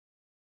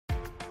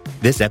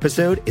This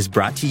episode is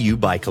brought to you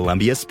by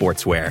Columbia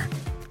Sportswear.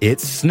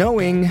 It's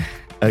snowing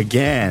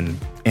again,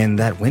 and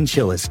that wind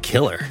chill is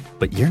killer.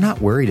 But you're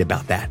not worried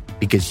about that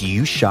because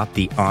you shop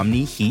the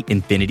Omni Heat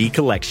Infinity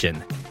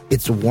Collection.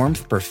 It's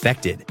warmth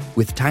perfected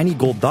with tiny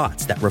gold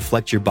dots that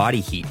reflect your body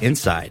heat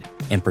inside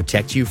and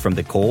protect you from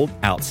the cold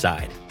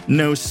outside.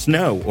 No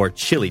snow or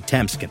chilly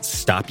temps can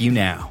stop you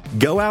now.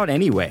 Go out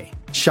anyway.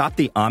 Shop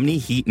the Omni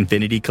Heat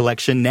Infinity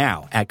Collection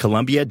now at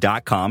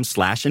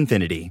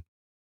Columbia.com/infinity.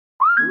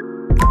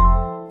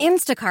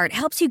 Instacart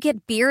helps you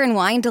get beer and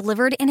wine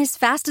delivered in as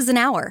fast as an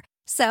hour.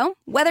 So,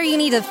 whether you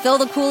need to fill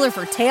the cooler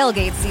for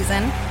tailgate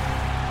season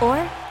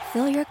or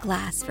fill your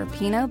glass for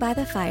Pinot by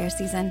the fire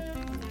season,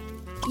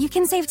 you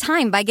can save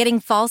time by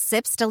getting fall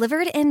sips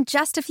delivered in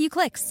just a few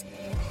clicks.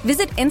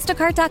 Visit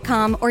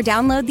Instacart.com or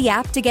download the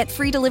app to get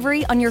free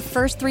delivery on your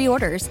first 3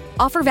 orders.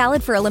 Offer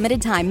valid for a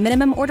limited time.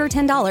 Minimum order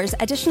 $10.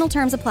 Additional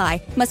terms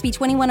apply. Must be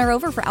 21 or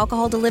over for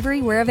alcohol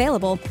delivery where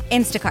available.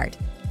 Instacart.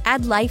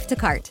 Add life to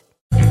cart.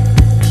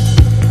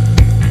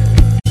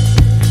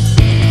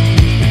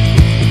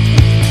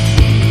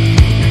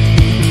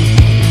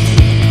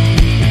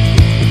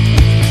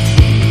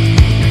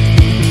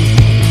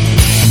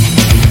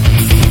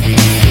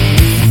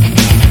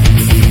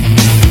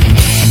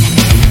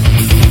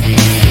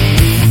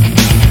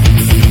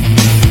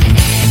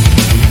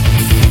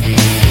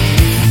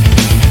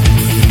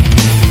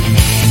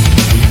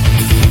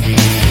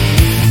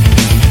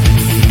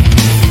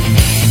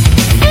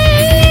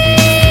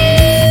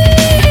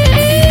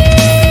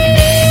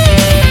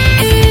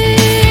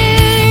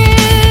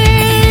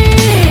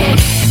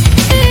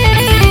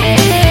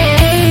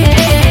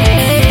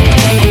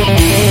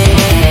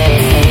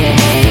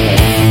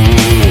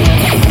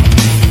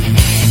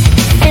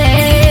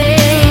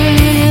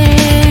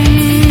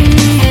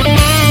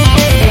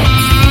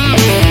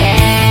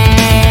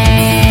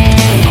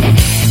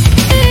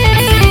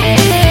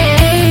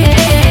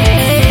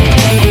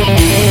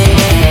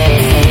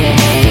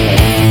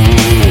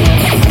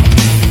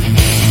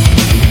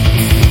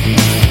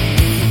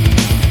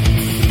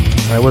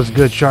 What's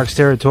good, Sharks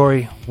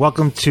territory?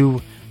 Welcome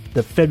to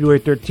the February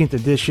 13th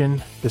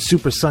edition, the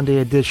Super Sunday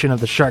edition of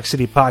the Shark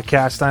City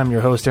podcast. I'm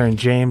your host, Aaron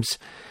James.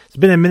 It's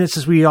been a minute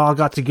since we all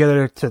got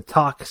together to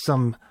talk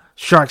some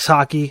Sharks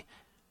hockey.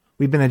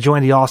 We've been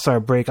enjoying the All-Star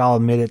break, I'll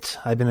admit it.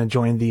 I've been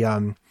enjoying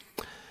the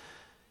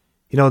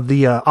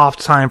off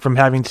time from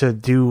having to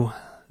do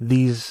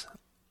these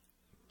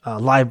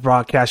live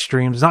broadcast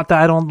streams. Not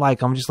that I don't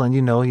like them, I'm just letting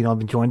you know, I've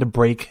been enjoying the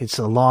break. It's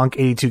a long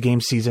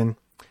 82-game season,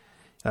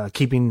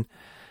 keeping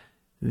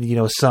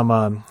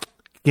some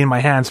getting my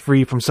hands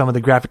free from some of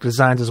the graphic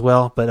designs as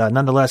well. But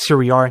nonetheless, here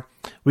we are.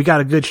 We got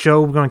a good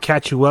show. We're going to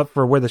catch you up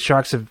for where the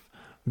Sharks have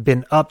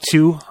been up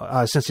to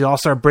since the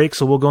All-Star break.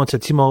 So we'll go into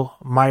Timo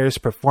Meier's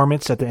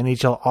performance at the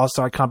NHL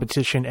All-Star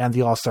competition and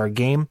the All-Star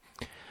game.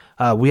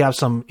 We have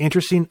some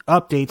interesting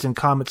updates and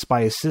comments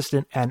by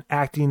assistant and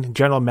acting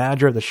general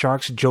manager of the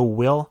Sharks, Joe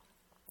Will.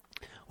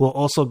 We'll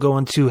also go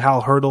into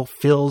how Hertl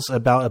feels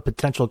about a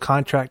potential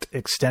contract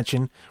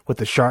extension with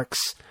the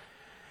Sharks.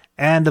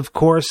 And, of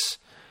course,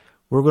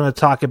 we're going to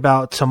talk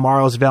about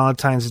tomorrow's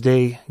Valentine's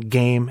Day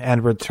game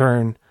and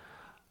return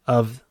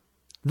of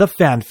the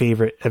fan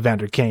favorite,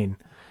 Evander Kane.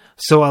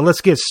 So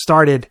let's get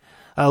started.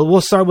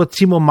 We'll start with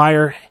Timo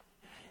Meier,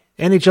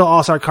 NHL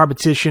All-Star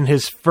competition,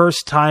 his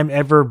first time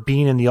ever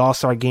being in the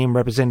All-Star game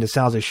representing the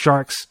San Jose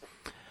Sharks.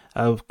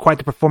 Quite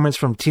the performance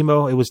from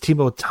Timo. It was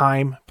Timo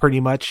time, pretty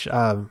much.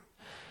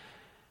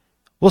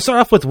 We'll start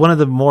off with one of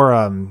the more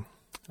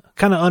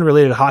kind of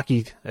unrelated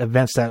hockey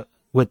events that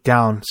went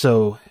down.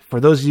 So for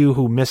those of you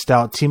who missed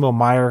out, Timo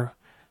Meier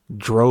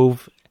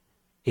drove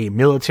a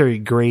military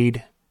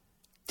grade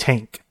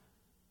tank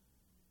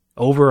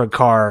over a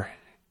car,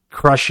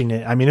 crushing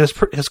it. I mean, it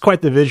was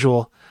quite the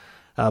visual.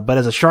 But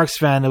as a Sharks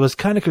fan, it was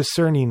kind of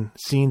concerning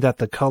seeing that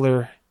the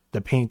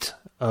paint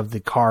of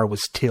the car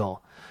was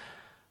teal.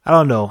 I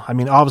don't know. I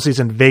mean, obviously it's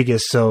in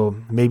Vegas, so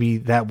maybe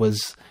that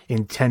was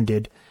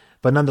intended.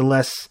 But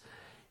nonetheless,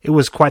 it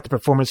was quite the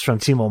performance from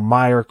Timo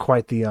Meier,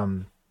 quite the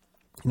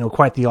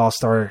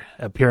All-Star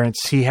appearance.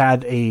 He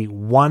had a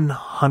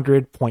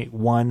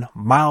 100.1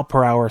 mile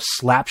per hour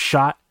slap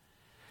shot.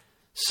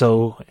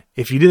 So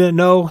if you didn't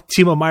know,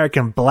 Timo Meier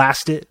can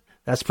blast it.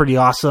 That's pretty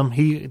awesome.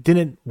 He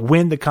didn't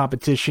win the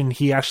competition.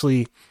 He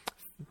actually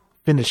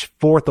finished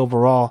 4th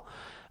overall.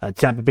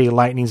 Tampa Bay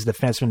Lightning's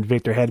defenseman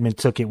Victor Hedman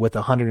took it with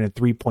a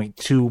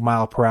 103.2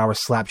 mile per hour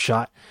slap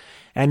shot.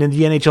 And in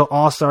the NHL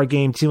All-Star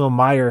game, Timo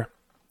Meier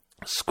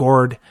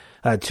scored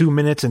 2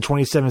 minutes and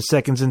 27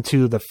 seconds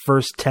into the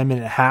first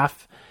 10-minute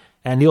half.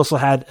 And he also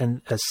had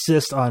an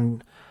assist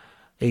on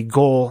a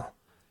goal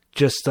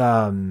just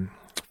 4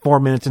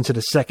 minutes into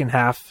the second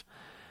half.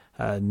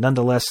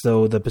 Nonetheless,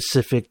 though, the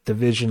Pacific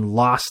Division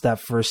lost that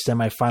first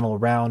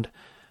semifinal round.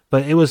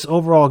 But it was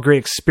overall a great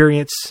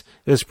experience.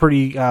 It was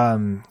pretty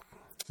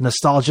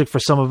nostalgic for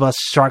some of us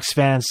Sharks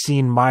fans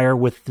seeing Meier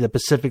with the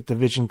Pacific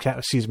Division,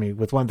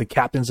 with one of the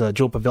captains,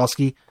 Joe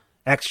Pavelski,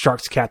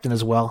 ex-Sharks captain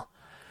as well.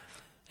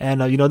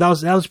 And, that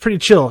was pretty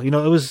chill.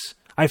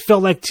 I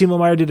felt like Timo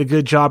Meier did a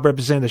good job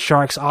representing the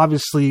Sharks.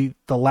 Obviously,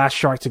 the last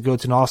Shark to go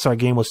to an All-Star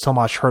game was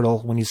Tomas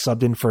Hertl when he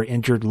subbed in for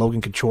injured Logan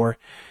Couture.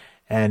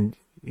 And,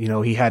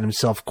 he had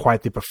himself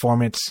quite the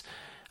performance,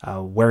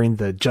 wearing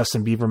the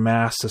Justin Bieber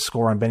mask to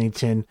score on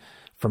Bennington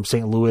from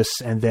St. Louis,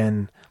 and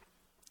then,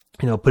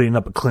 putting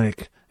up a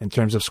clinic in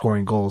terms of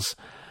scoring goals.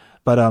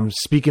 But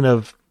speaking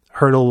of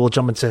Hertl, we'll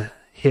jump into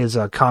his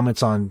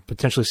comments on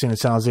potentially staying in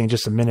San Jose in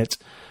just a minute.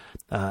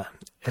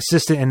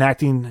 Assistant and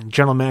acting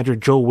general manager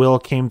Joe Will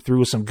came through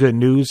with some good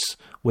news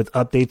with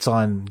updates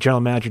on general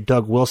manager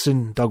Doug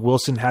Wilson. Doug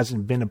Wilson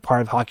hasn't been a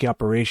part of hockey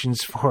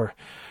operations for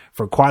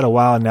quite a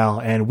while now,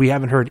 and we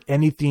haven't heard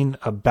anything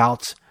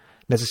about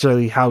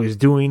necessarily how he's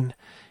doing,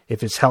 if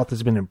his health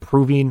has been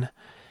improving,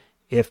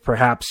 if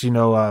perhaps,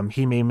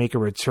 he may make a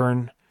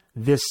return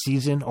this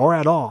season or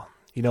at all.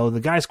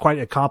 The guy's quite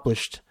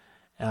accomplished.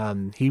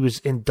 He was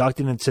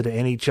inducted into the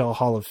NHL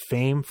Hall of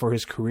Fame for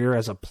his career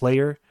as a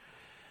player.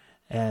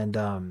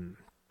 And,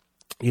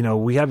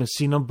 we haven't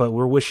seen him, but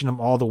we're wishing him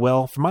all the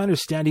well. From my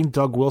understanding,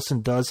 Doug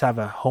Wilson does have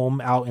a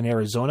home out in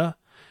Arizona.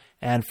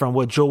 And from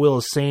what Joe Will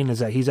is saying is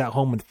that he's at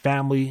home with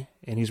family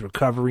and he's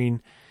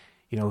recovering.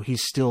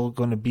 He's still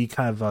going to be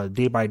kind of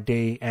day by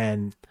day.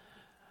 And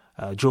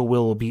Joe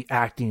will be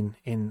acting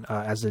in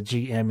as a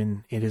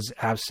GM in his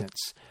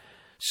absence.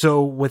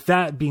 So with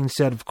that being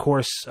said, of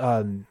course,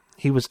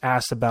 he was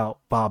asked about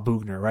Bob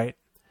Boughner, right?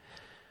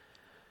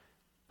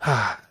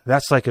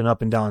 That's like an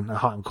up and down, a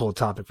hot and cold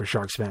topic for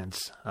Sharks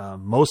fans.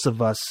 Most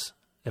of us,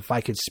 if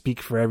I could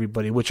speak for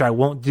everybody, which I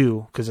won't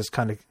do because it's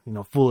kind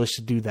of foolish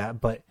to do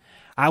that, but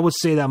I would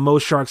say that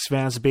most Sharks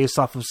fans, based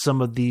off of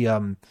some of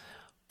the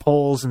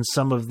polls and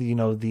some of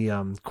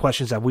the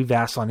questions that we've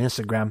asked on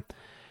Instagram,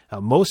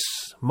 most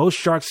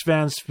Sharks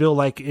fans feel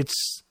like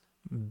it's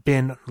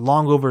been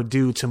long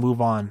overdue to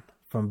move on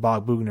from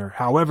Bob Boughner.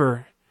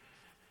 However,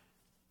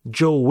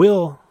 Joe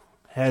Will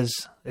has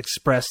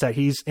expressed that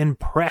he's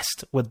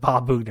impressed with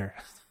Bob Boughner.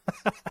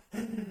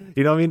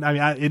 You know what I mean?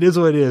 I mean, it is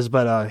what it is,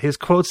 but his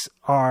quotes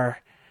are,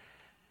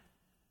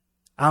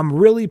 I'm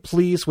really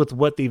pleased with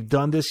what they've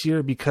done this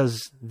year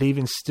because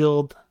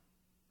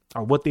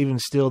what they've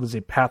instilled is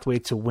a pathway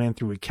to win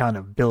through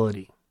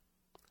accountability.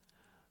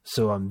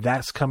 So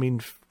that's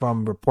coming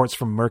from reports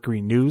from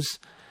Mercury News.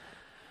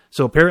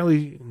 So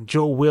apparently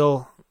Joe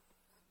Will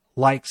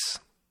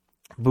likes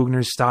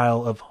Boughner's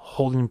style of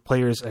holding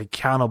players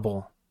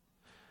accountable.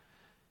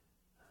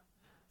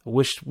 I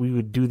wish we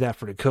would do that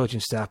for the coaching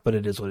staff, but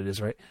it is what it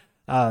is, right?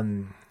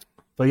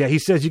 But yeah, he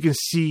says you can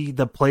see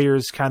the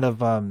players kind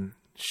of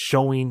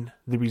showing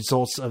the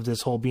results of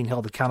this whole being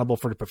held accountable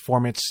for the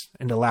performance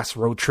in the last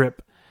road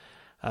trip.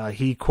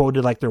 He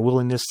quoted like their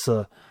willingness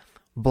to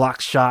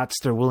block shots,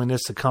 their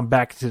willingness to come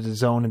back to the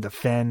zone and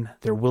defend,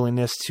 their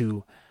willingness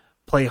to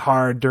play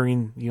hard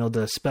during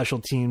the special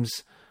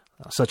teams,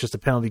 such as the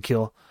penalty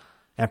kill,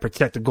 and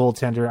protect the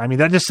goaltender. I mean,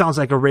 that just sounds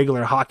like a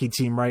regular hockey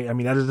team, right? I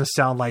mean, that doesn't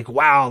sound like,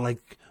 wow,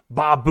 like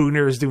Bob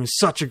Boughner is doing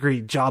such a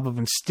great job of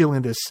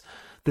instilling this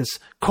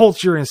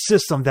culture and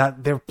system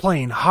that they're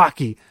playing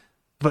hockey.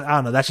 But I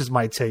don't know, that's just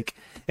my take.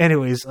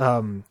 Anyways,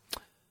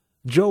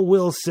 Joe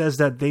Will says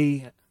that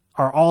they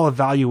are all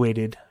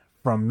evaluated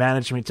from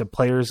management to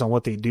players on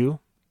what they do.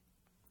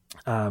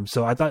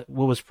 So I thought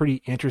what was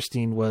pretty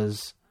interesting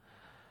was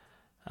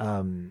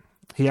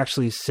he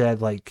actually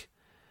said, like,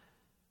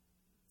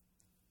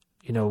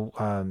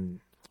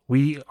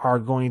 we are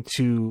going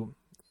to,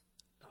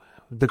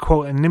 the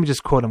quote, and let me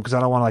just quote him because I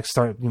don't want to like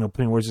start,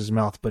 putting words in his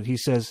mouth, but he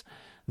says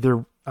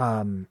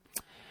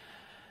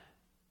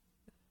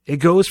it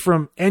goes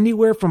from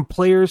anywhere from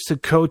players to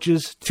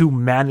coaches to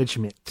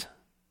management.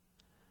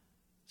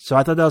 So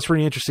I thought that was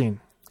pretty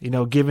interesting.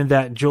 Given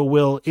that Joe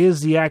Will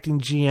is the acting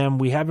GM,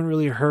 we haven't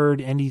really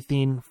heard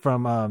anything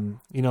from,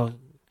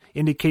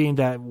 indicating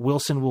that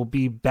Wilson will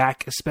be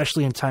back,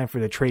 especially in time for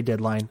the trade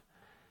deadline.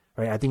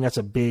 Right? I think that's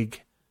a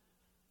big,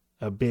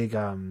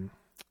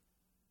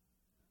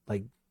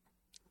 like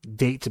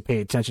date to pay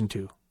attention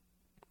to.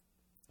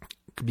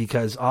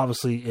 Because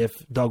obviously if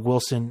Doug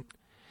Wilson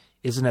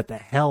isn't at the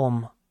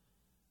helm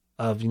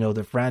of,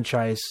 the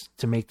franchise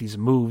to make these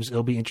moves,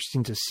 it'll be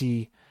interesting to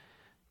see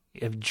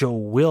if Joe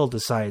Will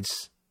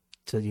decides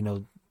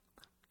to,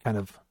 kind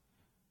of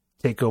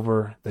take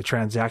over the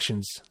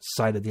transactions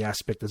side of the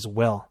aspect as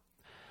well.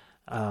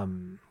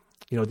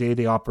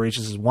 Day-to-day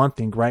operations is one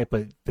thing, right?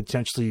 But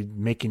potentially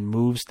making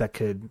moves that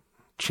could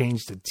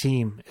change the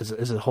team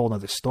is a whole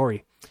other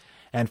story.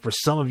 And for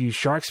some of you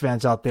Sharks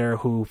fans out there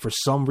who, for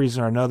some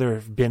reason or another,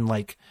 have been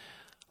like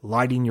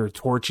lighting your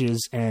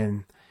torches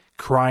and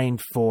crying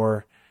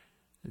for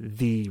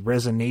the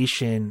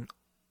resignation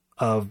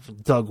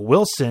of Doug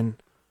Wilson,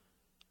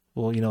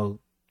 well,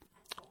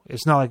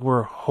 it's not like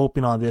we're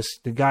hoping on this.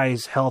 The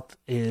guy's health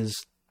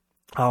is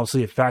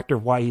obviously a factor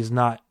of why he's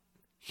not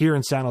here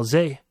in San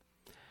Jose.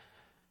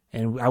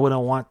 And I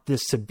wouldn't want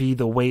this to be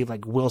the way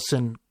like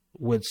Wilson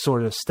would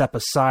sort of step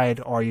aside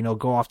or,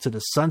 go off to the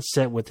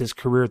sunset with his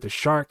career at the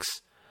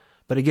Sharks.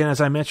 But again,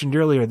 as I mentioned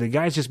earlier, the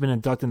guy's just been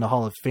inducted in the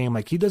Hall of Fame.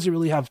 Like, he doesn't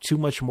really have too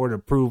much more to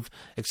prove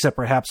except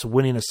perhaps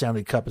winning a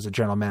Stanley Cup as a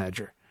general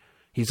manager.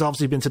 He's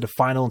obviously been to the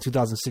final in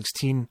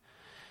 2016.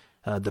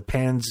 The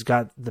Pens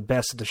got the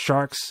best of the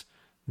Sharks.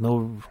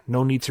 No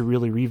need to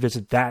really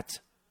revisit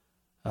that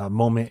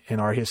moment in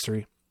our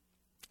history.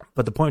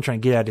 But the point I'm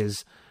trying to get at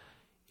is,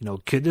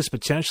 could this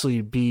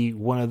potentially be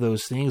one of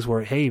those things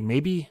where, hey,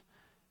 maybe,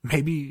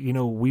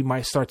 we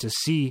might start to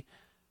see,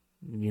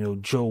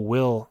 Joe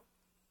Will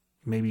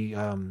maybe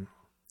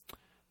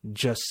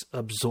just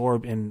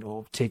absorb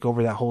and take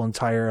over that whole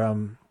entire,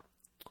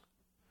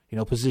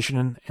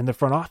 position in the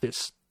front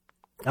office.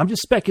 I'm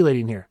just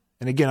speculating here.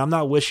 And again, I'm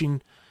not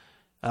wishing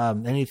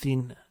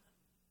anything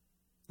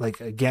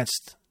like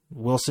against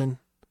Wilson,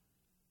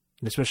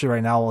 especially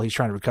right now while he's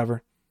trying to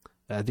recover.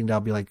 I think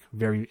that'll be like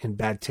very in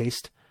bad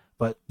taste.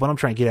 But what I'm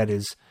trying to get at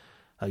is,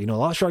 a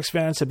lot of Sharks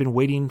fans have been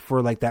waiting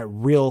for like that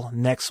real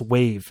next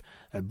wave,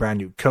 a brand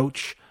new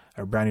coach,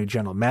 a brand new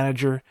general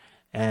manager.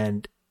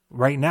 And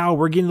right now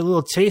we're getting a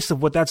little taste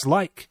of what that's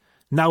like.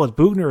 Not with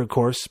Bugner, of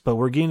course, but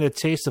we're getting a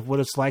taste of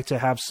what it's like to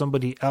have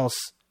somebody else,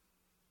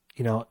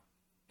 being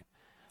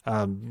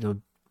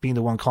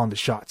the one calling the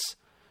shots.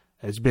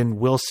 It's been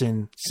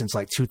Wilson since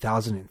like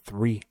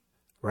 2003,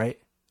 right?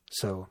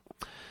 So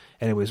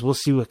anyways, we'll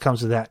see what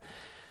comes of that.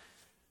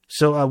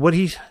 So let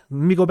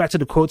me go back to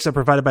the quotes that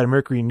provided by the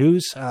Mercury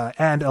News.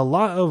 And a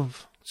lot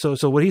of, so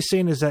what he's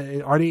saying is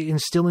that, are they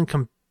instilling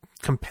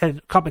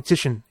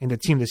competition in the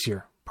team this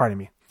year? Pardon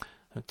me.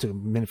 It took a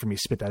minute for me to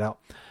spit that out.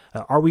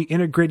 Are we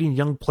integrating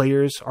young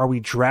players? Are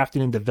we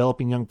drafting and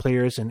developing young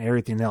players and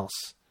everything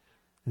else?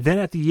 Then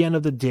at the end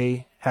of the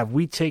day, have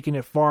we taken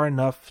it far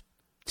enough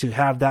to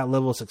have that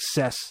level of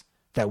success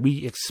that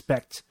we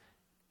expect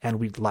and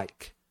we'd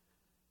like?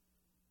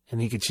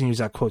 And he continues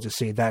that quote to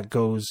say that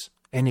goes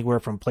anywhere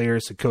from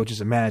players to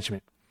coaches and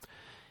management.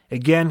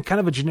 Again,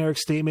 kind of a generic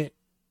statement,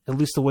 at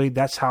least the way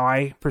that's how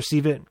I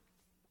perceive it.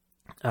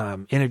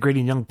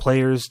 Integrating young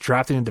players,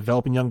 drafting and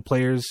developing young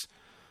players.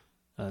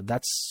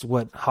 That's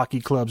what hockey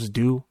clubs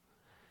do.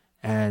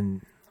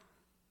 And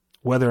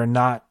whether or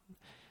not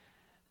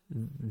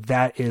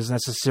that is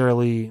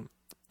necessarily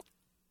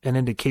an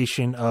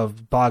indication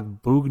of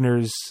Bob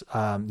Bugner's,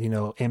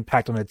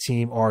 impact on the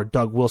team or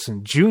Doug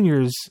Wilson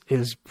Jr.'s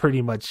is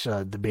pretty much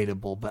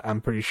debatable, but I'm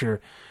pretty sure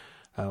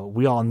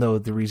we all know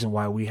the reason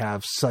why we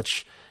have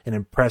such an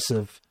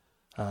impressive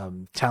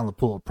talent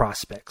pool of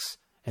prospects,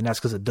 and that's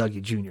because of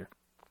Dougie Jr.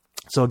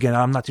 So again,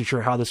 I'm not too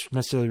sure how this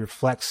necessarily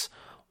reflects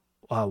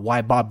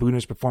why Bob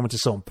Bugner's performance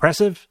is so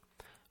impressive,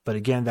 but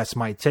again, that's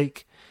my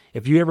take.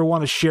 If you ever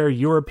want to share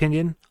your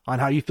opinion on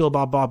how you feel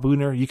about Bob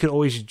Bugner, you could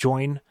always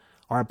join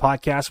our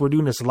podcast. We're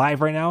doing this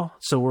live right now,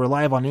 so we're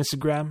live on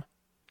Instagram,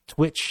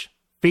 Twitch,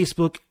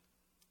 Facebook,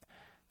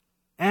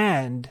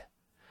 and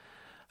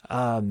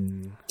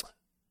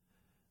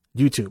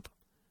YouTube.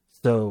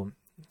 So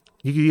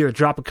you can either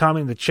drop a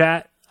comment in the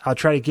chat. I'll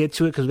try to get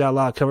to it because we got a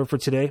lot covered for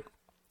today.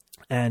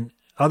 And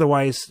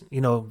otherwise,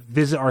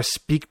 visit our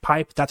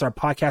SpeakPipe. That's our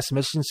podcast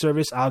messaging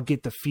service. I'll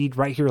get the feed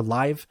right here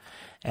live.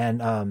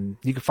 And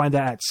you can find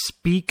that at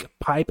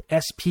SpeakPipe,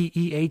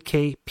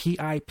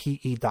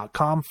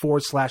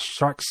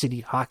 SpeakPipe.com/Shark City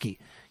Hockey.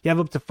 You have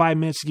up to 5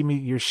 minutes to give me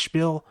your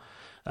spiel.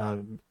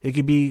 It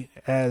could be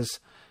as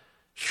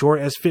short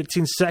as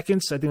 15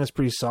 seconds. I think that's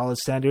pretty solid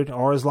standard.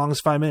 Or as long as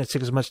 5 minutes.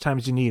 Take as much time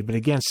as you need. But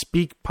again,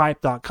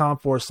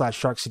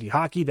 SpeakPipe.com/Shark City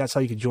Hockey. That's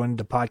how you can join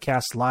the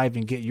podcast live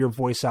and get your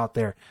voice out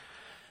there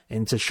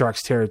into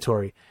Sharks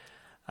territory.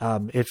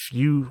 If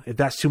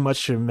that's too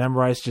much to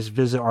memorize, just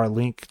visit our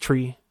link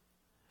tree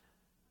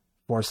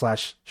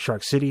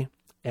 /Shark City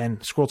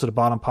and scroll to the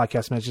bottom.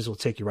 Podcast messages will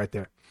take you right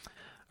there.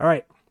 All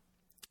right.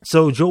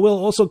 So Joe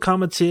Will also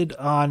commented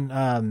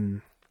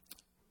on,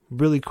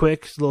 really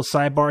quick, a little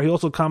sidebar. He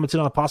also commented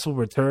on a possible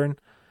return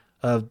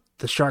of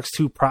the Sharks'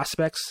 two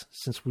prospects,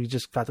 since we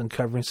just got them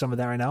covering some of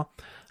that right now.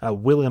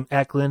 William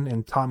Eklund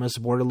and Thomas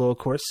Bordeleau, of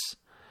course.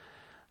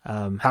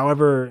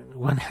 However,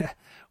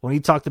 when he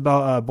talked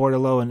about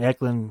Bordeleau and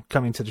Eklund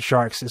coming to the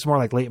Sharks, it's more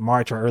like late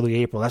March or early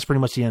April. That's pretty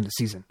much the end of the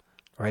season,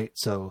 right?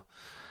 So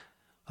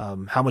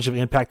how much of an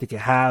impact it can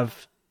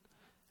have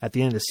at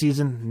the end of the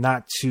season,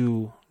 not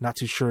too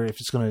sure if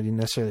it's going to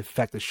necessarily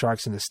affect the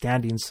Sharks in the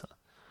standings,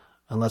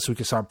 unless we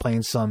can start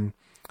playing some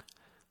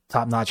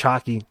top-notch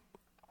hockey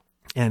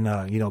and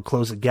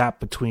close the gap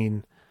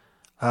between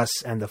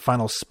us and the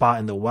final spot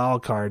in the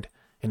wild card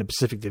in the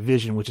Pacific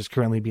Division, which is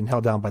currently being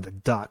held down by the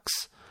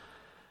Ducks.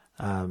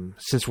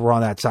 Since we're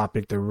on that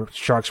topic, the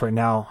Sharks right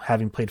now,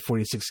 having played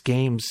 46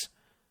 games,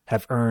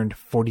 have earned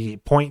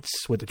 48 points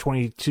with a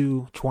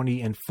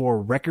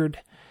 22-20-4 record.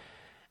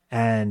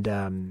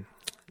 And,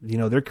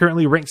 they're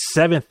currently ranked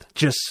 7th,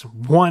 just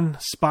one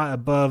spot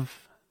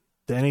above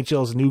the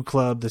NHL's new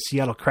club, the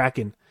Seattle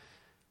Kraken.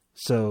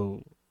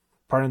 So,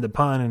 pardon the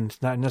pun, and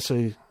it's not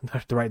necessarily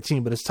the right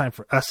team, but it's time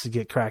for us to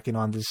get cracking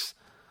on this,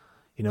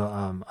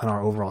 on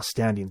our overall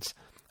standings.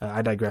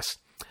 I digress.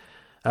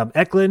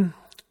 Eklund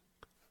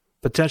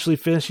potentially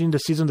finishing the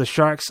season of the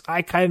Sharks.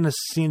 I kind of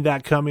seen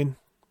that coming.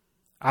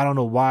 I don't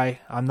know why.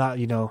 I'm not,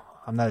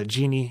 I'm not a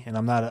genie, and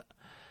I'm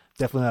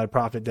definitely not a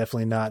prophet,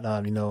 definitely not,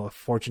 a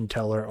fortune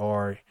teller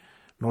or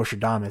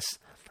Nostradamus,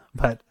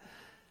 but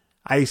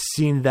I've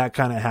seen that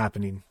kind of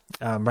happening.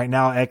 Right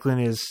now,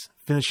 Eklund is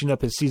finishing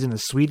up his season in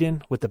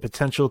Sweden with the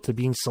potential to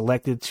being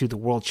selected to the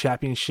World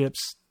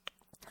Championships.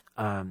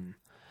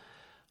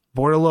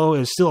 Bordelot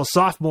is still a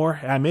sophomore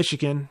at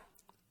Michigan.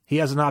 He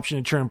has an option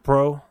to turn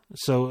pro.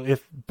 So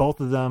if both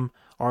of them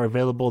are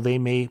available, they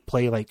may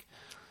play like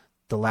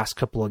the last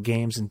couple of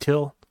games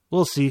until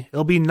we'll see.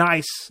 It'll be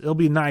nice.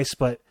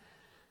 But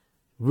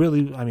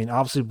really,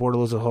 obviously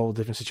Bordelot is a whole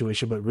different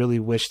situation, but really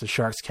wish the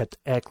Sharks kept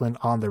Eklund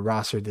on the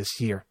roster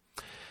this year.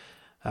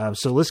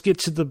 So let's get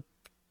to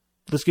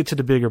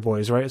the bigger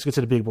boys, right? Let's get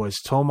to the big boys.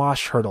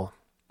 Tomas Hertl.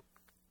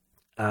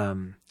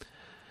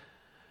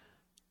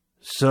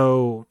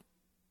 So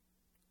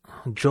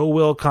Joe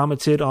Will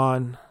commented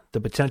on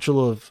the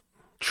potential of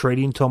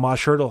trading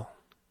Tomas Hertl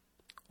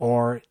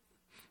or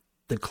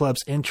the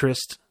club's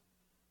interest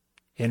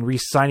in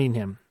re-signing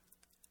him.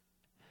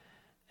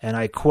 And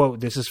I quote,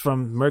 this is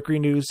from Mercury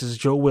News. This is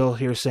Joe Will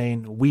here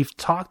saying, "We've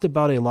talked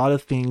about a lot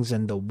of things,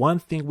 and the one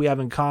thing we have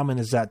in common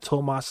is that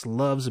Tomas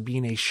loves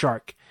being a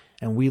Shark,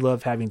 and we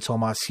love having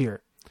Tomas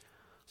here.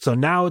 So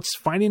now it's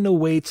finding a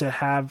way to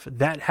have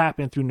that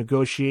happen through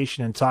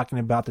negotiation and talking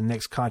about the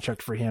next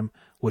contract for him,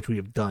 which we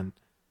have done."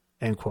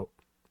 End quote.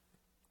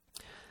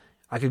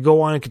 I could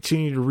go on and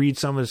continue to read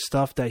some of the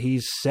stuff that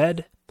he's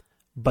said,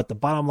 but the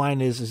bottom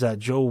line is that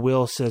Joe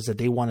Will says that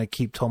they want to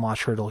keep Tomas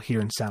Hertl here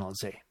in San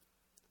Jose.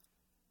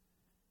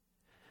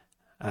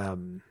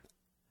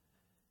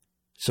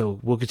 So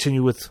we'll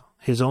continue with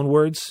his own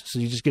words. So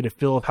you just get a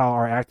feel of how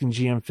our acting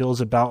GM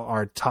feels about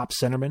our top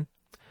centerman.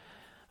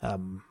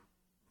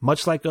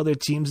 Much like other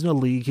teams in the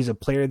league, he's a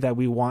player that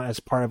we want as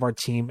part of our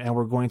team, and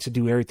we're going to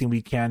do everything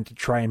we can to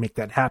try and make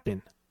that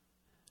happen.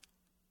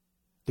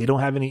 They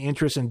don't have any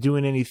interest in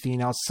doing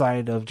anything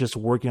outside of just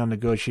working on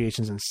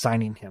negotiations and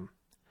signing him.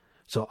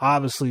 So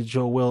obviously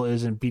Joe Will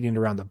isn't beating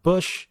around the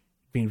bush,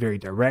 being very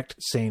direct,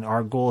 saying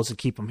our goal is to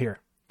keep him here.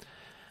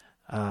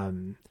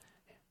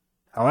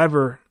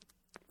 However,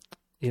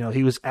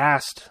 he was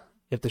asked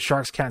if the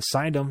Sharks can't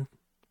sign him,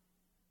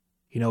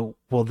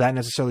 will that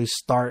necessarily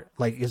start,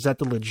 is that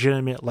the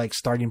legitimate,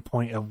 starting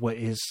point of what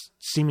is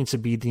seeming to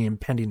be the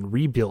impending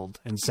rebuild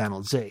in San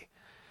Jose?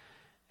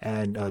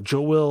 And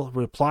Joe Will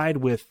replied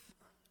with,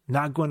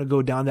 not going to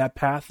go down that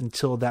path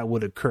until that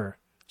would occur.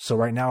 So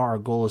right now our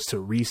goal is to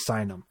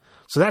re-sign him.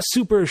 So that's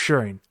super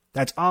assuring.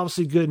 That's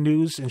obviously good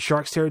news in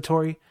Sharks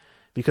territory,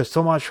 because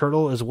Tomas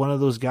Hertl is one of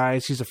those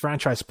guys. He's a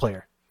franchise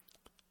player,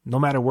 no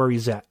matter where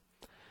he's at.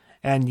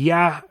 And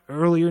yeah,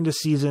 earlier in the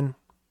season,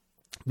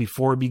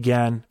 before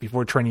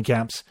training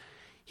camps,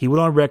 he went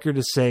on record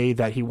to say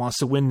that he wants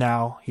to win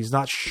now. He's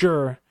not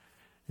sure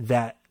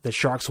that the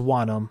Sharks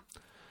want him,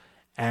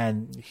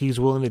 and he's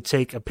willing to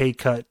take a pay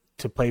cut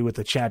to play with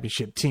the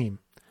championship team.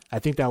 I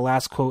think that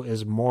last quote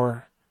is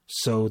more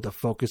so the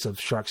focus of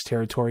Sharks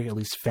territory, at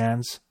least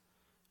fans,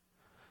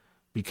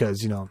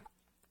 because,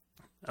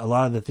 a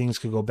lot of the things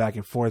could go back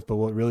and forth, but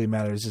what really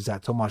matters is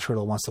that Tomas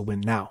Hertl wants to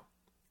win now.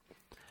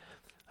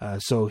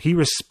 So he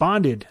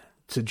responded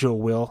to Joe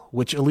Will,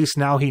 which at least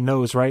now he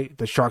knows, right?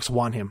 The Sharks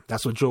want him.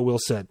 That's what Joe Will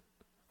said.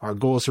 Our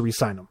goal is to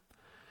re-sign him.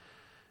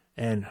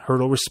 And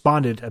Hertl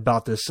responded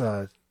about this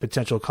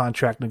potential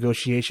contract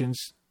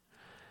negotiations.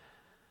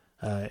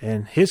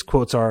 And his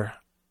quotes are,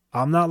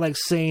 "I'm not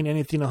saying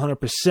anything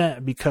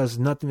 100% because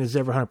nothing is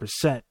ever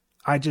 100%.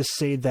 I just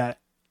say that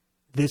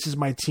this is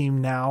my team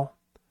now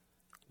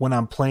when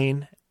I'm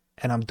playing,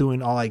 and I'm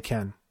doing all I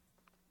can.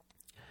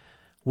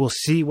 We'll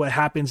see what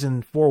happens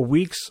in 4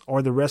 weeks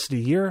or the rest of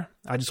the year.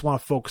 I just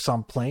want to focus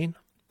on playing."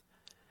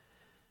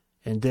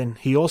 And then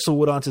he also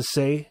went on to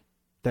say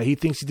that he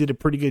thinks he did a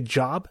pretty good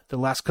job the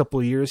last couple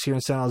of years here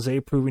in San Jose,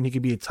 proving he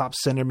could be a top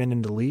centerman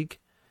in the league,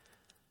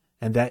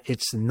 and that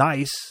it's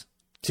nice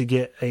to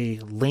get a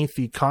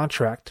lengthy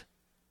contract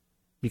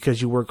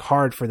because you work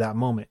hard for that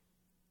moment.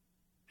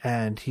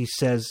 And he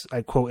says,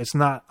 I quote, "It's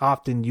not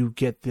often you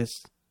get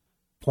this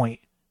point,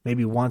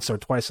 maybe once or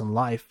twice in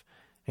life,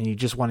 and you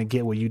just want to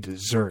get what you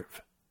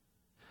deserve."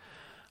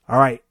 All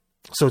right.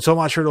 So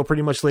Tomas Hertl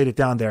pretty much laid it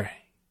down there.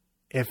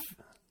 If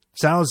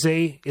San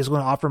Jose is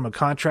going to offer him a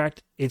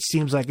contract, it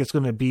seems like it's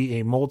going to be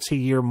a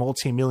multi-year,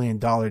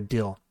 multi-million-dollar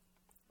deal.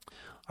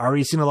 I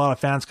already seen a lot of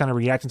fans kind of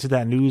reacting to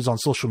that news on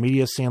social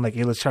media, saying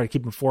hey, let's try to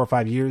keep him 4 or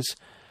 5 years.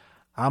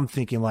 I'm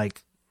thinking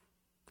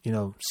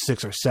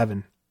 6 or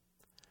 7.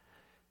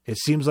 It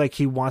seems like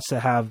he wants to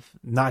have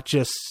not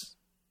just,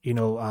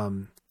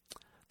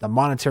 the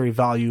monetary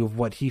value of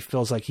what he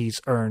feels like he's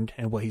earned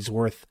and what he's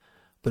worth,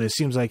 but it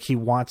seems like he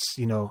wants,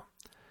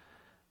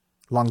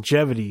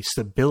 longevity,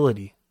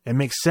 stability. It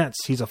makes sense.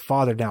 He's a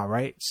father now,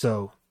 right?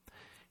 So,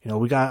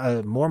 we got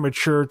a more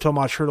mature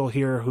Tomas Hertl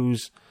here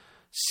who's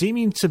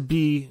seeming to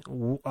be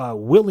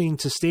willing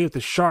to stay with the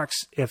Sharks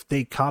if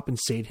they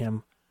compensate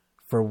him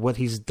for what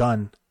he's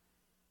done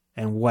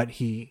and what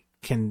he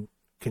can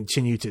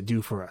continue to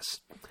do for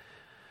us.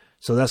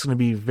 So that's going to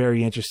be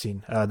very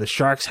interesting. The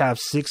Sharks have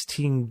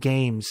 16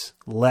 games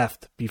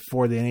left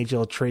before the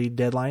NHL trade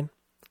deadline.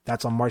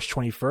 That's on March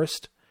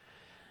 21st.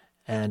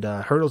 And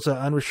Hertl's an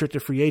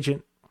unrestricted free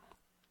agent.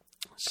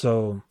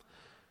 So,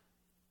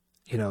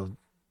 you know,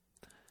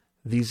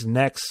 these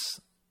next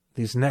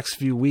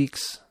few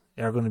weeks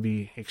are going to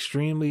be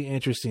extremely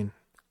interesting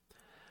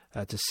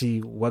to see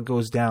what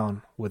goes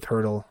down with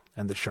Hertl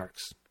and the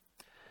Sharks.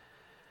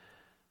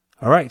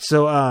 All right,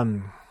 so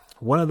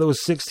one of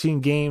those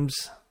 16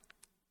 games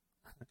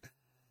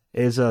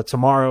is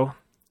tomorrow.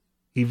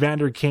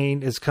 Evander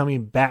Kane is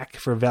coming back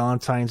for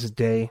Valentine's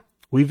Day.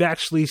 We've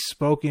asked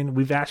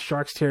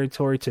Sharks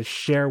Territory to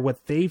share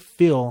what they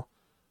feel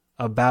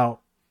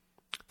about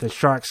the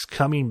Sharks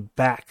coming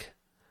back.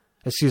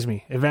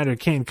 Evander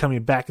Kane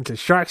coming back into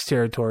Sharks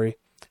Territory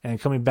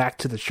and coming back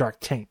to the Shark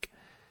Tank.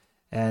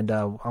 And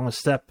we're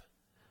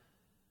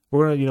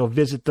going to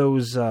visit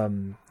those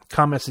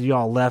comments that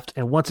y'all left.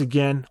 And once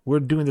again, we're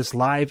doing this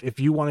live. If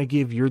you want to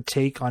give your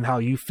take on how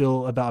you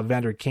feel about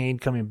Evander Kane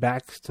coming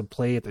back to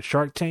play at the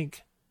Shark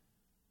Tank,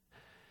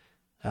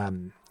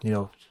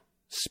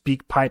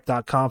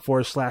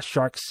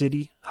 speakpipe.com/Shark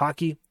City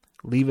Hockey.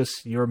 Leave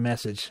us your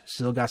message.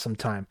 Still got some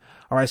time.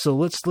 All right, so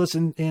let's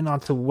listen in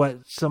onto what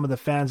some of the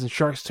fans in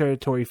Sharks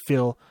Territory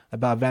feel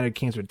about Evander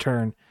Kane's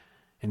return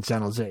in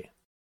San Jose.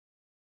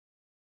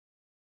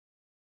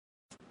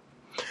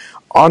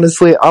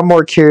 Honestly, I'm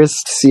more curious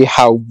to see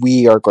how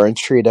we are going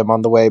to treat him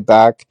on the way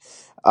back.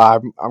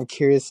 I'm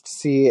curious to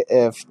see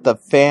if the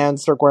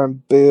fans are going to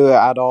boo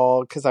at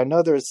all, because I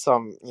know there's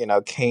some,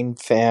 Kane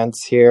fans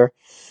here.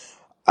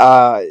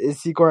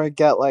 Is he going to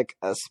get like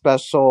a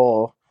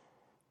special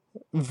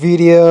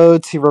video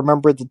to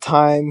remember the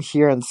time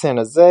here in San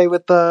Jose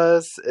with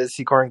us? Is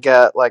he going to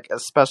get like a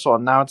special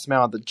announcement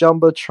on the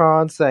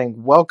Jumbotron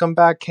saying, "Welcome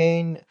back,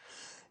 Kane"?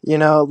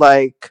 I'm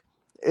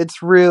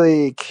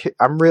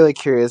really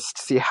curious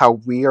to see how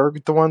we are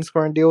the ones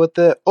going to deal with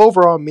it.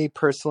 Overall, me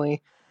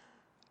personally,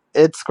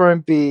 it's going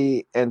to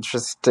be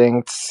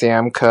interesting to see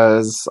him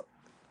because,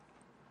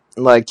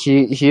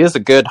 he is a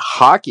good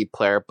hockey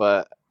player,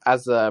 but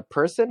as a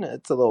person,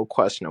 it's a little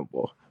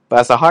questionable. But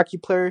as a hockey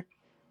player,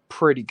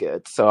 pretty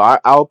good. So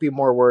I'll be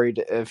more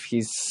worried if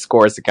he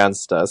scores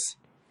against us.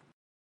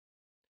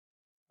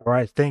 All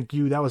right, thank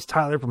you. That was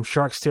Tyler from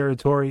Sharks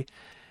Territory.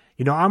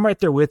 I'm right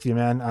there with you,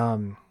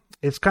 man.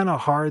 It's kind of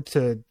hard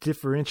to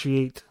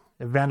differentiate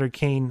Evander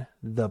Kane,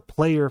 the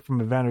player,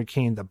 from Evander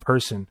Kane, the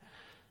person.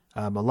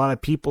 A lot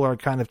of people are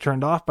kind of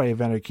turned off by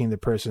Evander Kane, the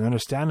person,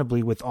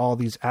 understandably, with all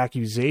these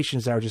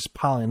accusations that are just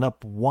piling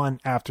up one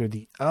after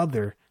the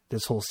other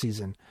this whole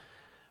season.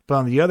 But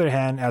on the other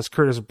hand, as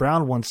Curtis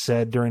Brown once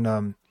said during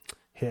a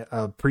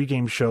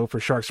pregame show for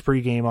Sharks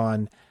Pregame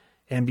on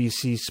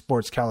NBC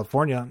Sports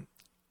California,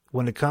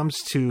 when it comes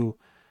to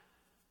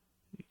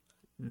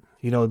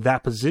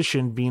that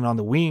position being on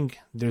the wing,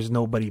 there's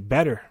nobody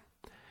better.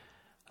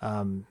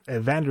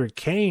 Evander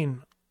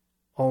Kane,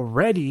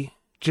 already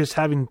just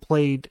having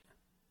played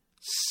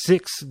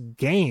 6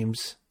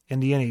 games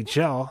in the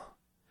NHL.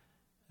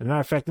 As a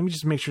matter of fact, let me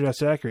just make sure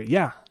that's accurate.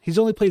 Yeah, he's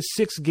only played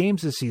 6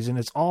 games this season.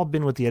 It's all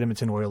been with the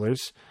Edmonton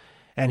Oilers,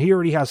 and he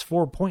already has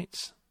 4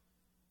 points.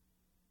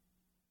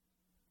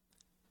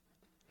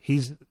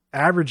 He's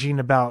averaging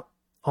about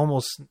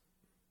almost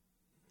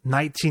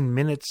 19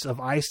 minutes of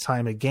ice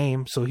time a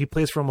game, so he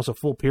plays for almost a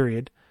full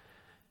period.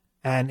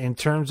 And in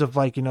terms of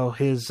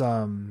his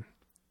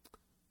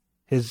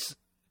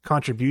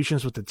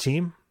contributions with the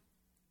team,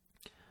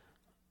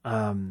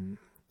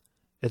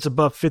 it's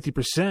above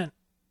 50%.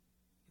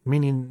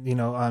 Meaning,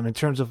 in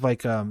terms of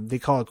they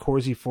call it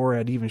Corsi 4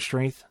 at even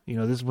strength.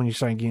 This is when you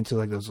start getting into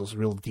those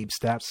real deep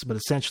stats. But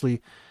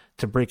essentially,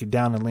 to break it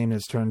down in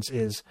layman's terms,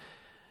 is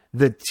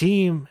the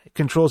team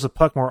controls the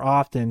puck more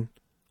often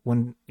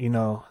when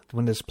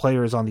this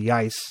player is on the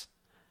ice.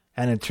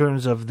 And in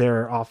terms of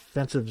their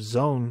offensive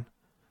zone,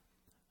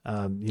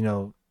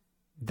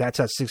 that's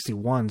at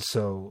 61.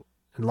 So,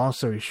 and long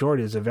story short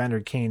is Evander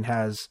Kane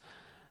has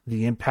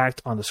the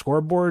impact on the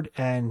scoreboard,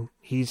 and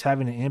he's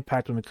having an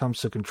impact when it comes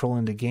to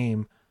controlling the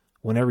game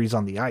whenever he's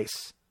on the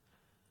ice.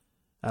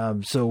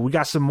 So we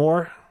got some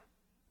more.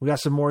 We got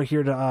some more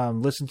here to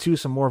listen to,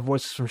 some more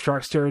voices from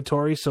Sharks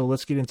Territory. So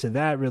let's get into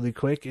that really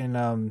quick. And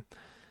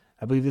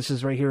I believe this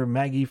is right here,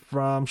 Maggie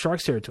from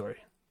Sharks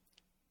Territory.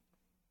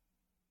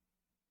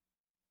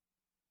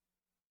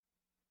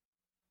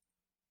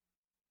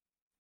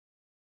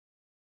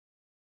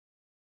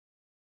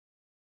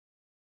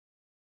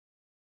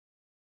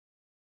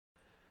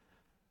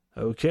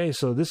 Okay,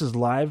 so this is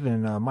live,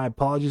 and my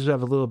apologies. We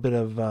have a little bit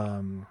of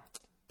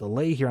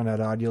delay here on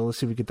that audio. Let's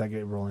see if we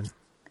get rolling.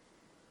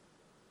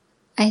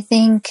 I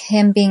think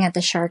him being at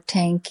the Shark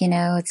Tank,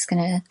 it's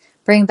going to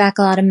bring back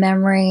a lot of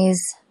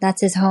memories.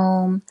 That's his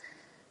home.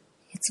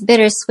 It's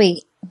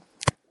bittersweet.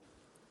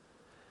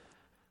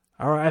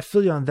 All right, I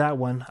feel you on that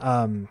one.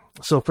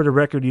 So for the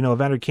record,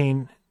 Evander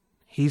Kane,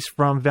 he's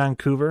from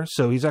Vancouver,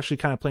 so he's actually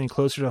kind of playing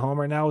closer to home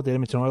right now with the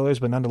Edmonton Oilers,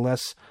 but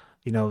nonetheless,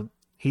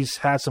 he's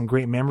had some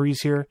great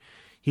memories here.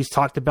 He's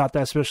talked about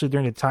that, especially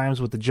during the times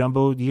with the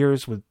Jumbo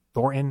years with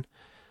Thornton.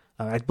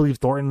 I believe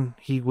Thornton,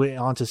 he went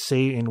on to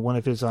say in one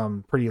of his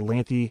pretty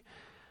lengthy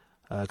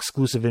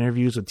exclusive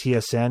interviews with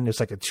TSN, it's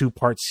like a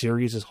 2-part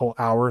series, this whole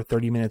hour,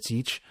 30 minutes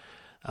each.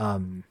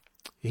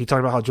 He talked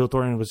about how Joe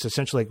Thornton was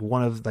essentially like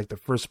one of like the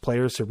first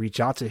players to reach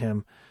out to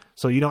him.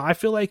 So, I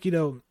feel like,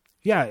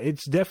 yeah,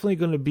 it's definitely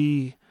going to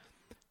be,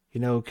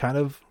 kind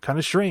of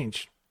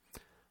strange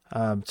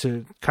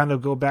to kind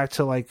of go back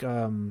to like,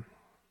 what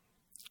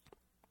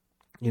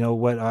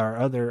our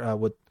other,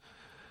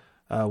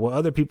 what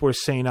other people are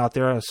saying out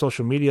there on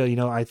social media.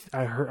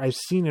 I've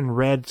seen and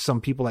read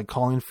some people like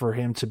calling for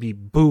him to be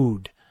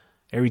booed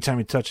every time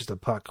he touches the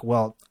puck.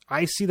 Well,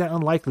 I see that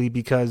unlikely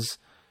because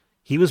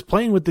he was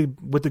playing with the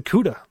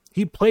CUDA.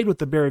 He played with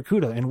the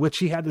Barracuda, in which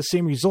he had the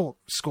same result,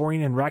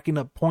 scoring and racking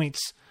up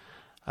points,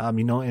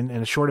 in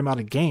a short amount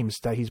of games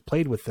that he's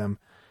played with them.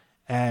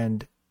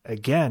 And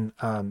again,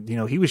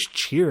 he was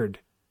cheered.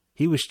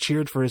 He was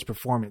cheered for his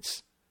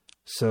performance.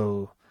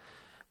 So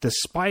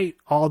despite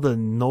all the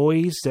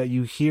noise that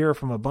you hear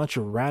from a bunch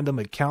of random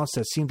accounts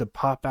that seem to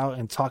pop out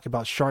and talk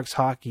about Sharks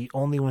hockey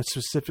only when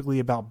specifically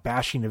about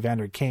bashing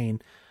Evander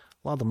Kane,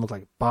 a lot of them look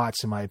like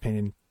bots in my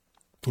opinion.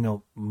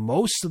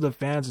 Most of the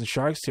fans in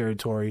Sharks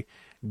territory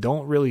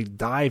don't really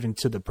dive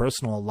into the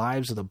personal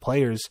lives of the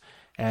players,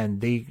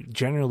 and they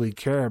generally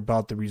care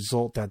about the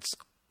result that's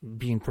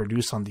being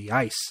produced on the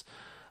ice.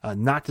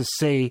 Not to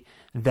say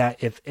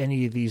that if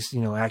any of these,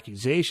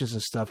 accusations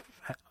and stuff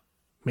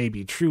may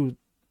be true,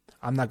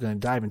 I'm not going to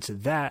dive into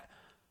that.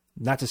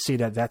 Not to say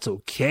that that's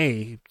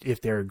okay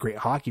if they're a great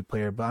hockey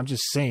player, but I'm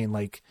just saying,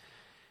 like,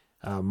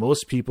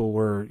 most people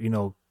were,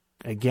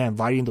 again,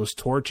 lighting those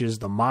torches,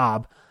 the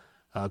mob,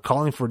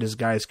 calling for this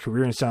guy's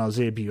career in San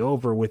Jose to be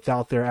over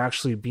without there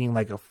actually being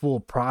like a full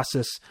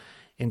process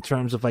in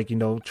terms of like,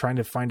 trying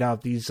to find out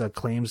if these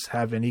claims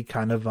have any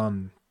kind of,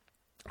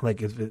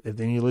 like if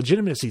any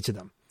legitimacy to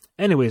them.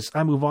 Anyways,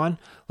 I move on.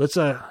 Let's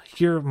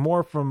hear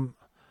more from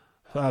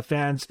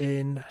fans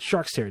in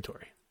Sharks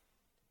territory.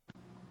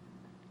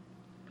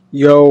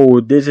 Yo,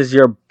 this is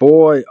your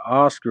boy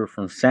Oscar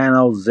from San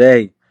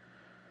Jose.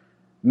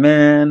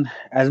 Man,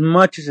 as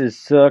much as it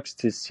sucks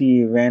to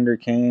see Evander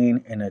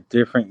Kane in a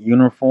different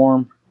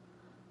uniform,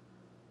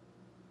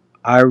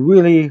 I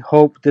really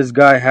hope this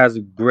guy has a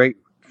great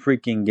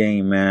freaking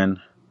game, man.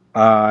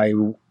 I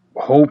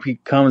hope he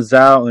comes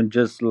out and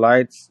just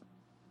lights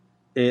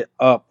it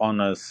up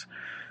on us.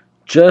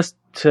 Just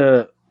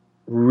to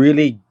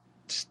really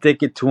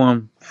stick it to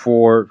him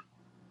for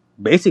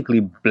basically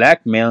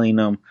blackmailing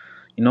him,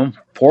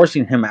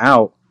 forcing him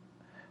out,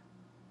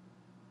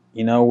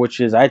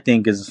 which I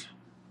think is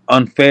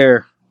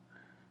unfair,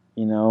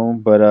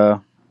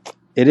 but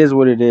it is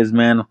what it is,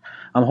 man.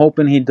 I'm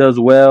hoping he does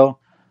well.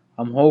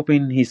 I'm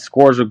hoping he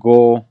scores a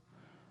goal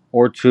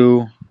or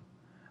two.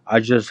 I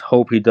just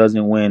hope he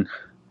doesn't win.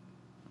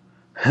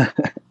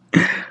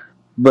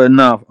 But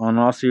no, on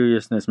all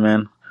seriousness,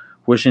 man,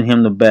 wishing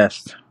him the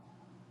best.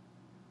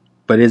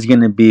 But it's going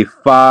to be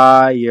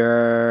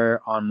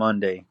fire on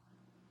Monday.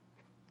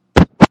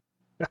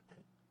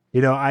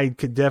 I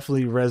could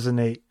definitely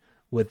resonate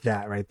with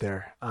that right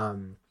there.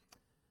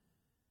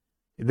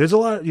 There's a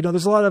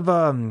lot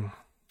of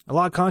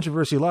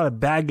controversy, a lot of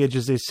baggage,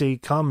 as they say,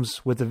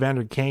 comes with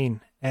Evander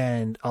Kane,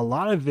 and a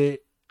lot of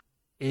it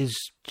is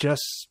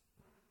just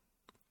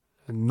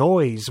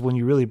noise when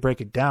you really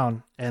break it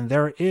down. And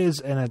there is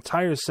an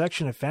entire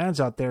section of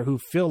fans out there who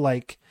feel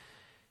like,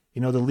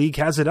 the league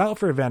has it out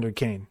for Evander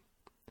Kane.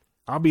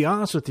 I'll be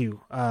honest with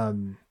you.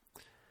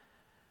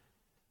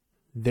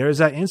 There's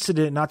that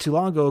incident not too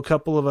long ago, a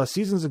couple of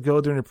seasons ago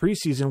during the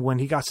preseason, when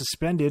he got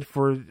suspended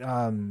for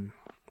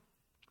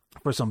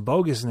some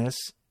bogusness,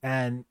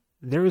 and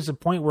there was a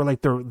point where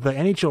like the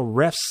NHL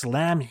refs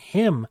slammed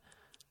him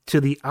to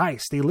the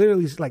ice. They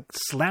literally like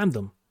slammed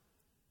him.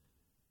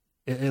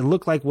 It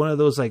looked like one of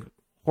those like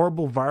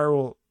horrible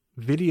viral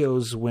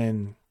videos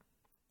when,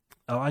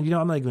 I'm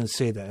not even going to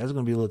say that. That's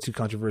going to be a little too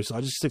controversial.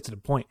 I'll just stick to the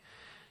point.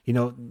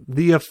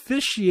 The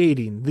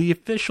officiating, the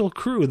official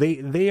crew,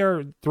 they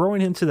are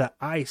throwing him to the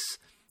ice,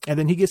 and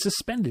then he gets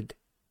suspended.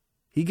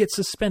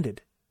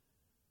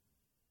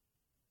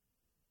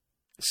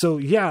 So,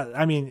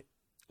 yeah,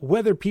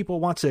 whether people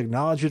want to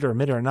acknowledge it or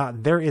admit it or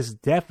not, there is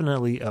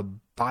definitely a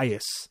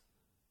bias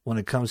when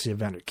it comes to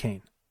Evander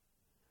Kane.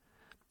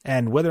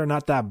 And whether or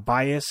not that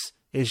bias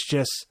is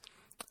just,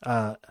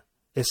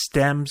 it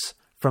stems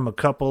from a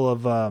couple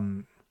of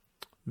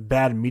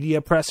bad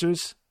media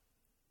pressers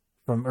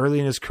from early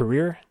in his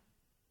career,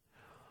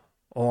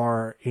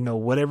 or,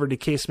 whatever the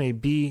case may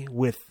be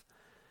with,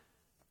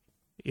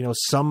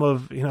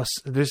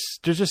 there's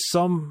just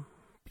some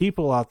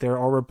people out there,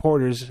 or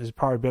reporters is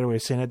probably a better way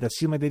of saying it, that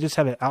seem like they just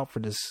have it out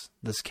for this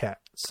cat.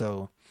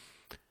 So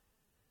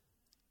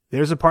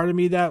there's a part of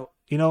me that,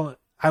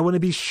 I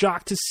wouldn't be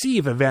shocked to see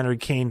if Evander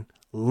Kane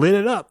lit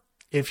it up,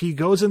 if he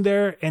goes in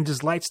there and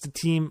just lights the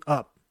team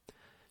up.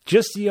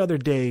 Just the other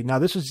day, now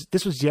this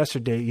was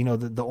yesterday,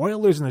 the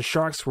Oilers and the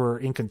Sharks were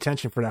in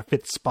contention for that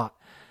 5th spot.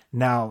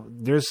 Now,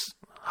 there's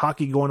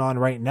hockey going on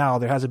right now.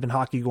 There hasn't been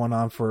hockey going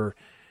on for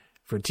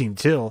Team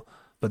Till,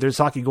 But there's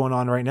hockey going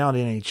on right now in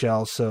the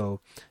NHL,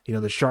 so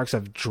the Sharks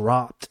have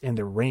dropped in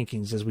their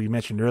rankings. As we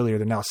mentioned earlier,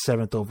 they're now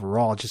 7th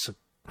overall, just a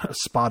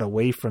spot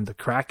away from the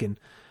Kraken.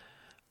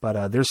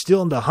 But they're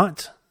still in the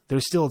hunt.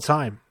 There's still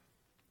time.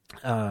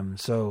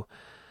 So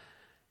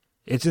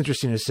it's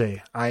interesting to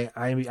say. I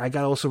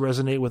got to also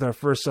resonate with our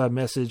first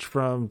message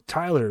from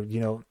Tyler.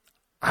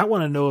 I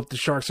want to know if the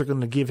Sharks are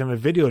going to give him a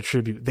video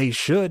tribute. They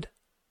should.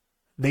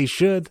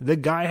 The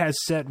guy has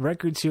set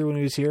records here when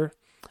he was here.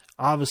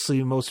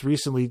 Obviously, most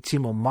recently,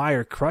 Timo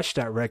Meier crushed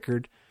that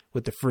record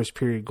with the first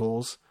period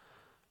goals.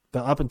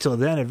 But up until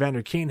then,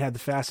 Evander Kane had the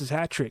fastest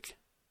hat trick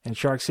in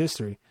Sharks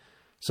history.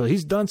 So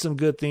he's done some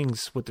good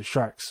things with the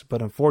Sharks.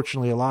 But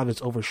unfortunately, a lot of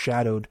it's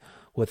overshadowed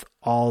with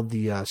all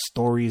the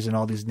stories and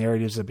all these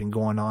narratives that have been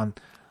going on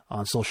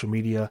social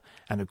media.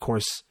 And of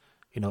course,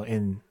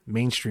 in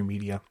mainstream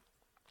media.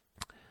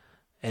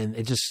 And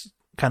it just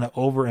kind of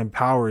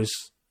overempowers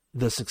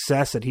the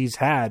success that he's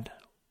had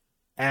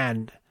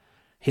and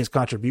his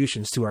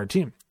contributions to our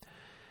team.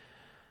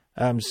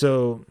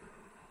 So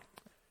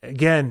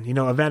again,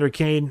 Evander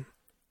Kane,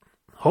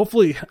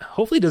 hopefully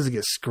doesn't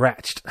get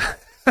scratched,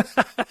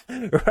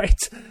 right?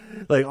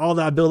 Like all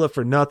that build up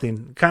for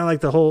nothing. Kind of like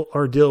the whole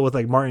ordeal with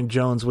like Martin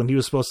Jones when he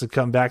was supposed to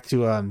come back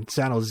to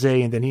San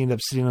Jose, and then he ended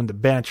up sitting on the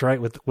bench,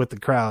 right, with the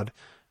crowd,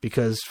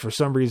 because for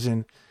some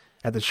reason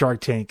at the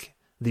Shark Tank,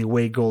 the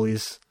away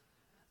goalies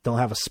don't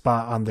have a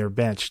spot on their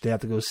bench. They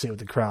have to go sit with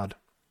the crowd.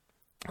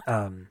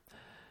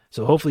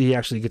 So hopefully he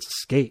actually gets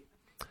a skate.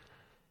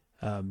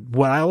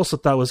 What I also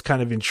thought was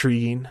kind of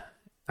intriguing,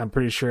 I'm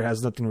pretty sure it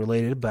has nothing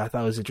related, but I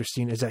thought it was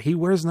interesting, is that he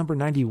wears number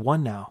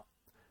 91 now.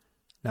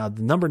 Now,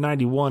 the number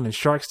 91 in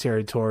Sharks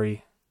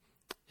territory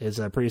is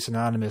pretty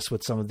synonymous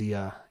with some of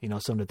the,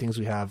 some of the things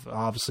we have.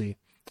 Obviously,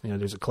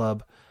 there's a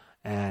club,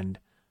 and,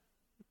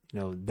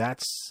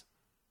 that's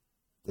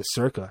the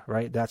circa,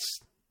 right? That's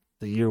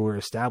the year we're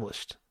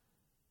established.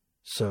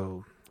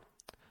 So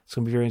it's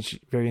going to be very,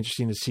 very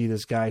interesting to see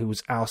this guy who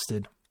was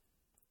ousted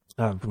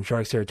from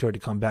Sharks territory to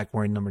come back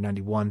wearing number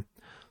 91.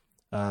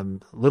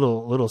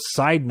 Little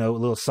side note,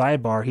 little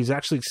sidebar. He's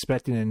actually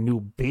expecting a new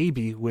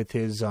baby with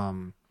his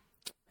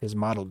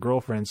model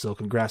girlfriend. So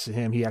congrats to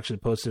him. He actually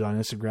posted on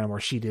Instagram,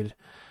 or she did.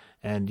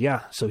 And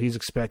yeah, so he's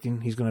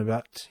expecting, he's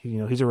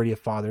already a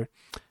father,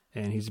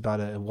 and he's about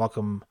to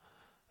welcome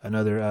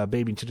another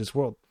baby into this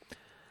world.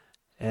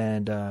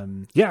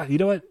 And yeah, you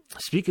know what?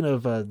 Speaking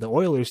of the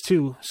Oilers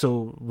too,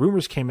 so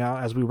rumors came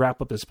out as we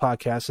wrap up this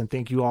podcast, and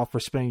thank you all for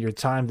spending your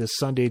time this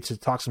Sunday to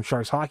talk some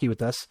Sharks hockey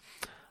with us.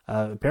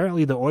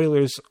 Apparently the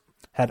Oilers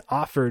had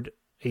offered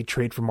a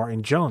trade for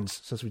Martin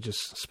Jones, since we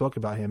just spoke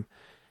about him.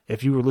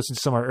 If you were listening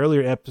to some of our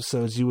earlier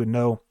episodes, you would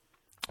know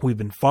we've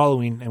been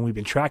following and we've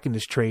been tracking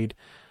this trade.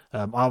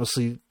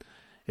 Obviously,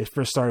 it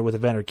first started with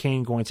Evander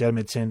Kane going to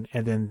Edmonton,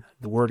 and then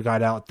the word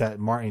got out that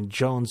Martin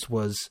Jones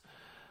was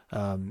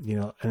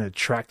an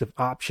attractive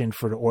option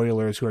for the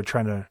Oilers, who are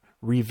trying to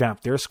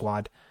revamp their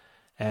squad.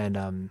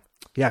 And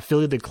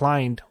Philly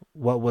declined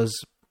what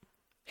was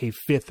a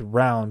 5th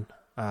round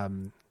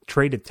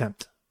trade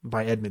attempt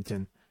by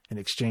Edmonton in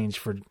exchange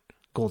for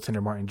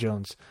goaltender Martin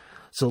Jones.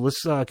 So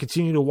let's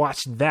continue to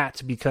watch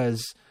that,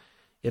 because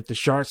if the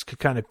Sharks could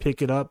kind of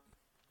pick it up,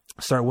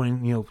 start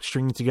winning,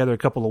 stringing together a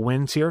couple of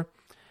wins here,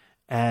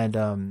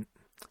 and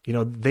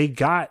they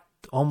got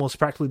almost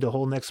practically the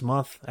whole next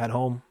month at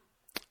home.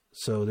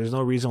 So there's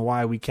no reason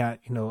why we can't,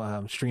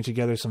 string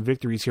together some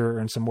victories here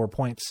and some more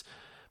points.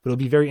 But it'll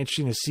be very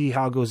interesting to see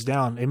how it goes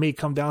down. It may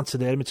come down to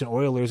the Edmonton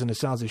Oilers and the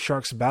San Jose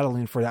Sharks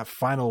battling for that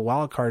final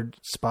wildcard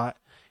spot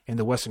in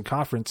the Western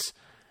Conference.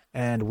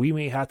 And we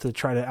may have to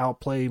try to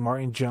outplay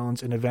Martin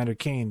Jones and Evander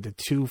Kane, the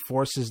two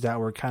forces that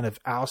were kind of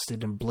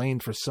ousted and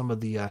blamed for some of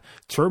the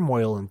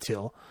turmoil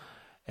until.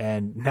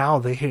 And now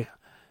they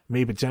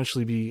may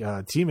potentially be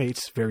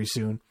teammates very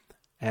soon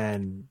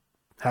and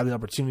have the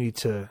opportunity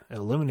to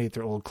eliminate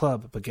their old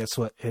club. But guess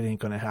what? It ain't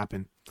going to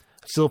happen.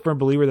 Still a firm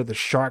believer that the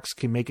Sharks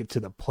can make it to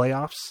the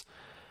playoffs.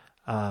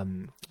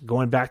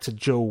 Going back to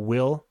Joe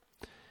Will,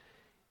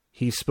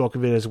 he spoke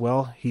of it as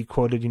well. He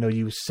quoted,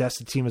 you assess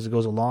the team as it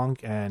goes along,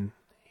 and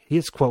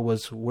his quote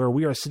was, where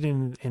we are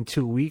sitting in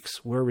 2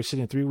 weeks, where we're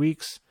sitting in 3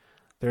 weeks,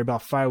 they're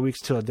about 5 weeks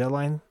till a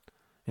deadline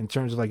in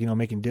terms of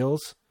making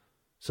deals.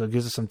 So it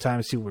gives us some time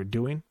to see what we're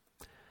doing.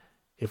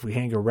 If we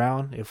hang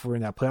around, if we're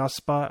in that playoff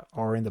spot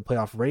or in the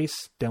playoff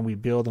race, then we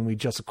build and we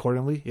adjust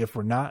accordingly. If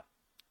we're not,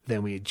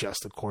 then we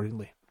adjust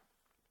accordingly.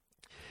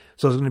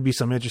 So there's going to be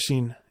some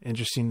interesting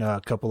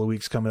couple of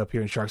weeks coming up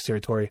here in Sharks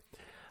territory.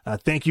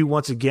 Thank you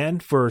once again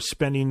for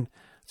spending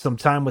some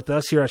time with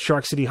us here at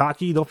Shark City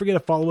Hockey. Don't forget to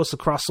follow us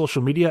across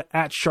social media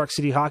at Shark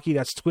City Hockey.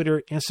 That's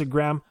Twitter,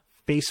 Instagram,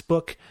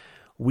 Facebook.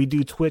 We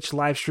do Twitch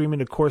live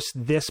streaming. Of course,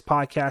 this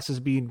podcast is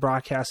being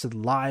broadcasted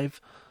live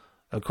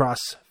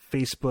across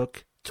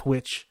Facebook,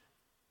 Twitch,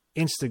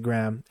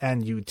 Instagram,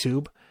 and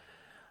YouTube.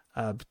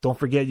 Don't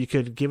forget, you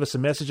could give us a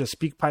message at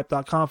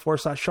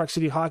speakpipe.com/Shark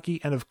City Hockey.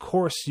 And of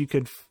course, you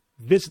could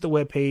visit the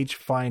webpage,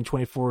 find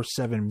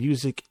 24/7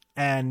 music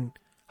and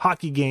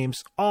hockey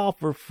games, all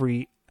for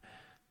free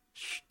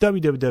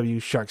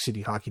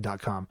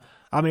www.sharkcityhockey.com.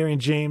 I'm Aaron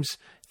James.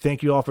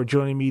 Thank you all for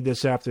joining me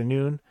this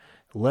afternoon.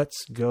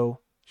 Let's go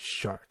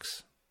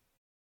Sharks.